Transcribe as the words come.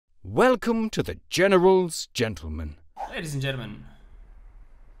Welcome to the General's Gentlemen. Ladies and gentlemen,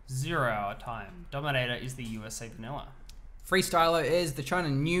 0 hour time. Dominator is the USA vanilla. Freestyler is the China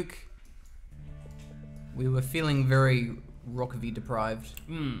Nuke. We were feeling very Rock-V deprived.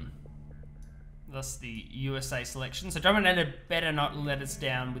 Thus the USA selection. So Dominator better not let us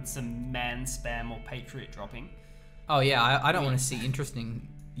down with some man spam or Patriot dropping. Oh yeah, I don't want to see interesting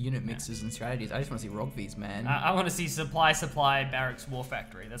unit mixes and strategies. I just want to see Rock-Vs, man. I want to see supply, barracks, war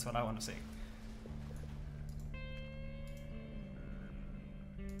factory. That's what I want to see.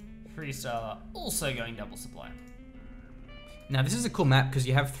 Freestyler also going double supply. Now this is a cool map because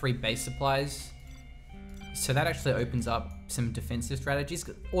you have 3 base supplies. So that actually opens up some defensive strategies.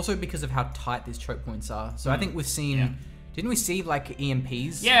 Also because of how tight these choke points are. So I think we've seen, didn't we see like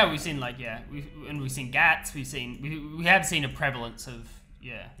EMPs? Yeah, we've seen like, we've seen GATs, we have seen a prevalence of,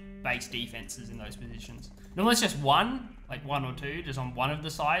 base defenses in those positions. Normally it's just one, like 1 or 2, just on one of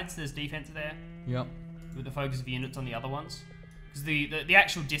the sides there's defense there. Yep. With the focus of units on the other ones. Because the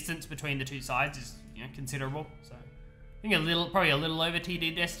actual distance between the 2 sides is, considerable. So I think probably a little over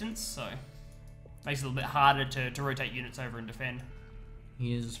TD distance, so makes it a little bit harder to rotate units over and defend.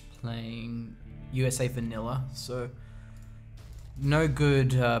 He is playing USA vanilla, so no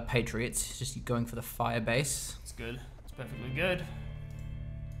good Patriots, just going for the fire base. It's good. It's perfectly good.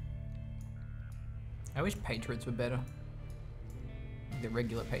 I wish Patriots were better. The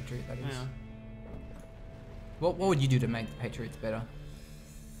regular Patriot, that is. Yeah. What would you do to make the Patriots better?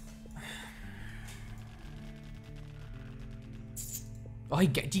 Oh, he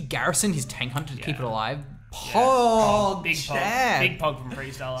garrisoned his tank hunter to keep it alive. Pog, Big pog from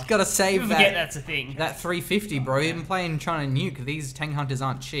Freestyler. He's got to save that. Forget that's a thing. That 350, bro. Even playing China Nuke, these tank hunters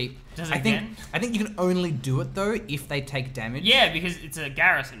aren't cheap. I think you can only do it though if they take damage. Yeah, because it's a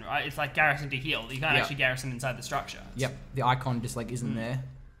garrison, right? It's like garrison to heal. You can't actually garrison inside the structure. Yep, the icon just like isn't there.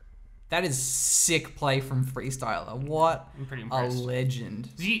 That is sick play from Freestyler. What I'm pretty impressed. A legend.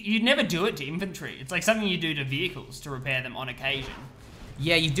 You'd never do it to infantry. It's like something you do to vehicles to repair them on occasion.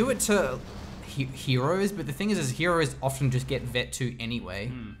 Yeah, you do it to heroes, but the thing is heroes often just get vet 2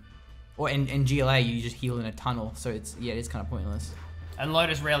 anyway. Or in GLA you just heal in a tunnel, so it's kind of pointless. And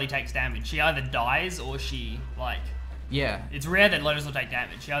Lotus rarely takes damage. She either dies or she yeah. It's rare that Lotus will take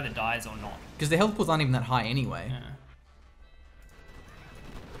damage. She either dies or not. Because the health pools aren't even that high anyway. Yeah.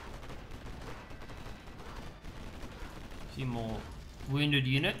 A few more wounded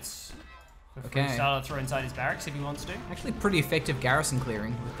units. Okay. Freestyler throw inside his barracks if he wants to. Actually pretty effective garrison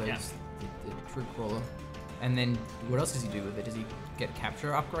clearing with those the troop crawler. And then what else does he do with it? Does he get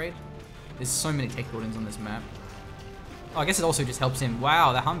capture upgrade? There's so many tech buildings on this map. Oh, I guess it also just helps him.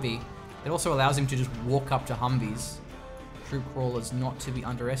 Wow, the Humvee. It also allows him to just walk up to Humvees. Troop crawlers not to be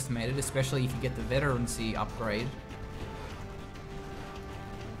underestimated, especially if you get the veterancy upgrade.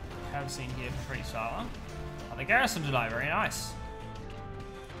 Have seen here for Freestyler. Oh, the garrison today, very nice.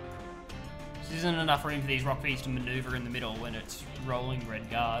 This isn't enough room for these Rock-Vs to maneuver in the middle when it's rolling red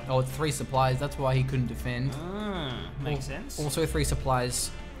guard. Oh, it's 3 supplies, that's why he couldn't defend. Makes sense. Also 3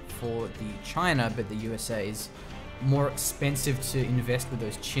 supplies for the China, but the USA is more expensive to invest with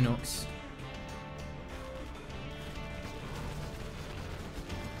those Chinooks.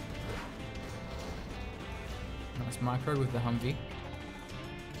 Nice micro with the Humvee.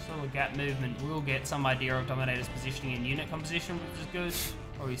 So a gap movement will get some idea of Dominator's positioning and unit composition, which is good.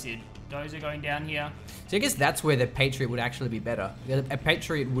 Or you see a dozer going down here. So I guess that's where the Patriot would actually be better. A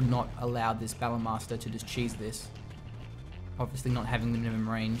Patriot would not allow this Battle Master to just cheese this. Obviously not having the minimum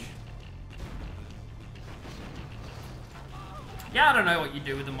range. Yeah, I don't know what you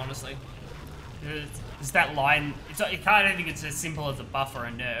do with them, honestly. It's that line. I don't think it's as simple as a buff or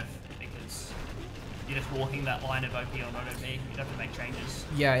a nerf, because you're just walking that line of OP or not OP. You'd have to make changes.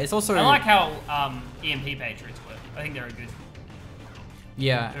 Yeah, it's also... I like how EMP Patriots work. I think they're a good...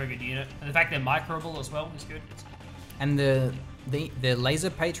 Yeah. They're a good unit. And the fact they're microable as well is good. And the laser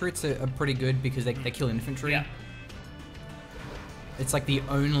Patriots are pretty good because they kill infantry. Yeah. It's like the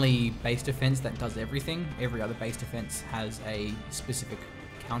only base defense that does everything. Every other base defense has a specific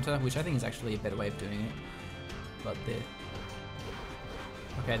counter, which I think is actually a better way of doing it. But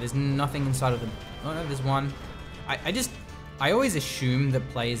okay, there's nothing inside of the... Oh no, there's one. I always assume that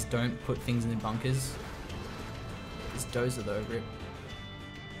players don't put things in the bunkers. This dozer though, rip.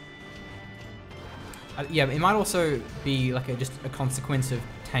 Yeah, it might also be like just a consequence of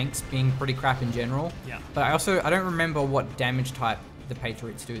tanks being pretty crap in general. Yeah. But I don't remember what damage type the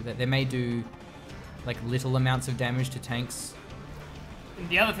Patriots do. That they may do like little amounts of damage to tanks.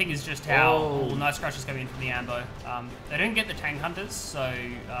 the other thing is just how Nice Crush is coming in from the ambo. They don't get the tank hunters, so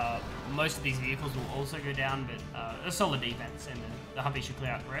most of these vehicles will also go down, but a solid defense, and the Humvee should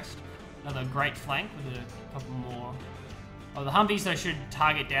clear out the rest. Another great flank with a couple more. Oh, the Humvees though should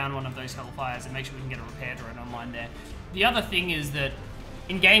target down one of those Hellfires and make sure we can get a repair drone online there. The other thing is that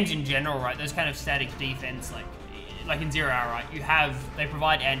in games in general, right, those kind of static defense, like in Zero Hour, right, they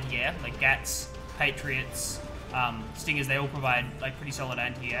provide anti-air, like GATs, Patriots, Stingers, they all provide like pretty solid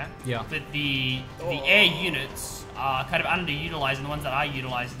anti-air. Yeah. But the air units are kind of underutilized, and the ones that are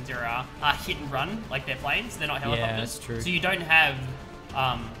utilized in Zero Hour are hit and run, like they're planes, they're not helicopters. Yeah, that's true. So you don't have,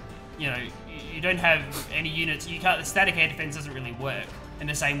 you don't have any units. The static air defense doesn't really work in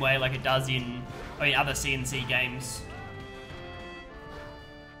the same way like it does in other CNC games.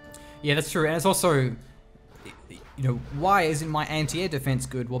 Yeah, that's true, and it's also, why isn't my anti-air defense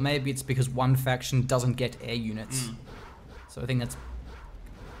good? Well, maybe it's because one faction doesn't get air units. So I think that's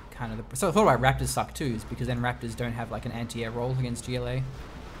kind of so I thought about Raptors suck too, is because then Raptors don't have like an anti-air role against GLA.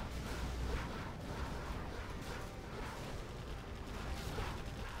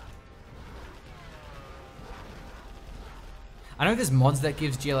 I know there's mods that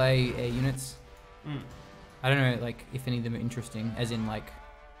gives GLA air units. I don't know, like, if any of them are interesting, as in, like,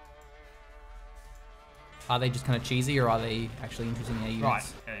 are they just kind of cheesy, or are they actually interesting air units?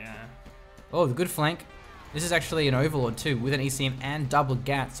 Right, yeah. Oh, the good flank. This is actually an Overlord, too, with an ECM and double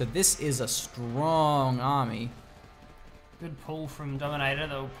GAT, so this is a strong army. Good pull from Dominator.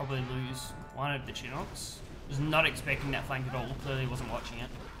 They'll probably lose one of the Chinooks. Was not expecting that flank at all. Clearly wasn't watching it.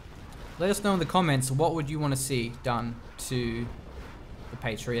 Let us know in the comments, what would you want to see done to the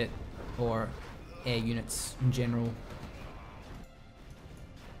Patriot or air units in general?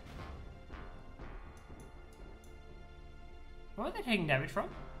 Where are they taking damage from?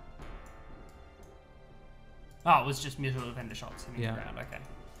 Oh, it was just missile defender shots hitting the ground. Okay.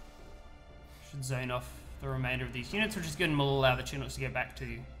 Should zone off the remainder of these units, which is good and will allow the Chinooks to get back to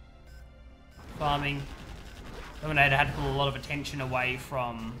farming. Dominator had to pull a lot of attention away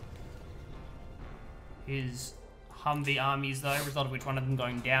from his Humvee armies though, result of which one of them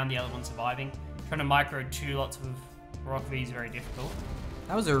going down, the other one surviving. Trying to micro 2 lots of Rock V is very difficult.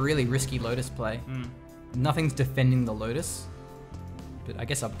 That was a really risky Lotus play. Nothing's defending the Lotus, but I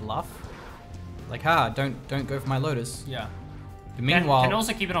guess a bluff. Like, don't go for my Lotus. Yeah. But meanwhile, can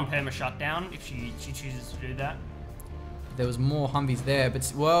also keep it on perma shutdown if she chooses to do that. There was more Humvees there,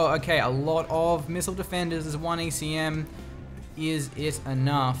 but well, okay, a lot of missile defenders. There's one ECM. Is it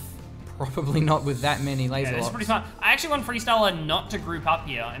enough? Probably not with that many laser locks. That's pretty smart. I actually want Freestyler not to group up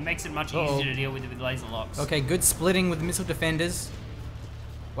here. It makes it much easier to deal with laser locks. Okay, good splitting with the missile defenders.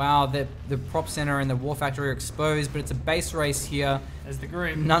 Wow, the prop center and the war factory are exposed, but it's a base race here. There's the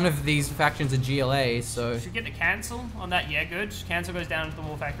group. None of these factions are GLA, so... Should get the cancel on that. Yeah, good. Cancel goes down to the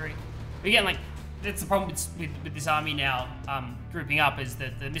war factory. But again, like, that's the problem with this army now, grouping up, is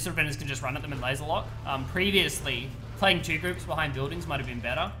that the missile defenders can just run at them and laser lock. Previously, playing 2 groups behind buildings might have been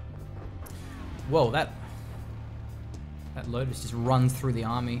better. Whoa, that Lotus just runs through the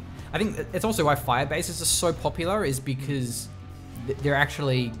army. I think it's also why fire bases are so popular, is because they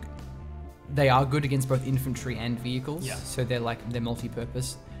are good against both infantry and vehicles. Yeah. So they're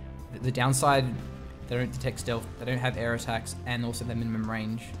multi-purpose. The downside, they don't detect stealth, they don't have air attacks, and also their minimum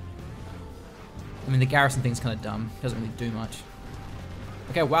range. I mean, the garrison thing's kind of dumb. Doesn't really do much.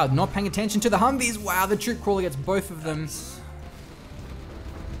 Okay, wow, not paying attention to the Humvees. Wow, the troop crawler gets both of them.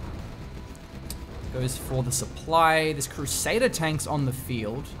 Goes for the supply. This Crusader tank's on the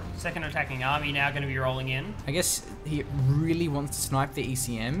field. Second attacking army now going to be rolling in. I guess he really wants to snipe the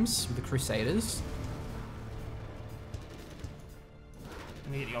ECMs with the Crusaders.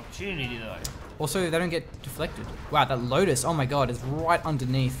 Let me get the opportunity though. Also, they don't get deflected. Wow, that Lotus, oh my god, is right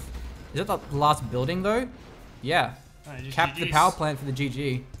underneath. Is that the last building though? Yeah. Capped the power plant for the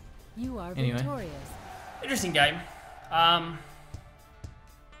GG. You are anyway. victorious. Interesting game.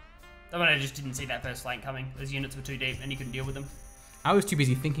 I just didn't see that first flank coming. Those units were too deep and you couldn't deal with them. I was too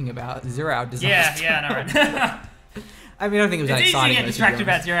busy thinking about Zero Hour design. Yeah, no, right. I mean, I don't think it was that it's exciting. It's easy to get distracted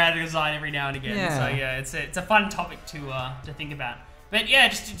about Zero Hour design every now and again. Yeah. So yeah, it's a fun topic to think about. But yeah,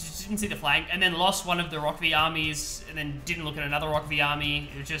 just didn't see the flank, and then lost one of the Rock V armies, and then didn't look at another Rock V army.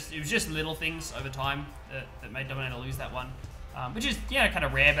 It was just little things over time that made Dominator lose that one, which is kind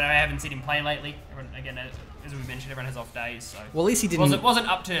of rare. But I haven't seen him play lately. Everyone, again, as we mentioned, everyone has off days. So well, at least he didn't. Wasn't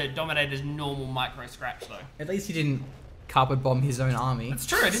up to Dominator's normal micro scratch though. At least he didn't carpet bomb his own army. That's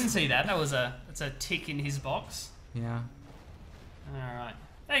true. I didn't see that. That's a tick in his box. Yeah. All right.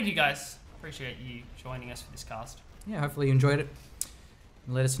 Thank you guys. Appreciate you joining us for this cast. Yeah. Hopefully you enjoyed it.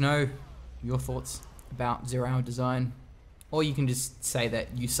 Let us know your thoughts about Zero Hour design. Or you can just say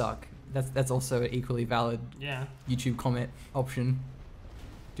that you suck. That's also an equally valid Yeah. YouTube comment option.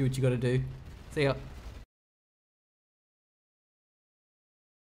 Do what you gotta do. See ya.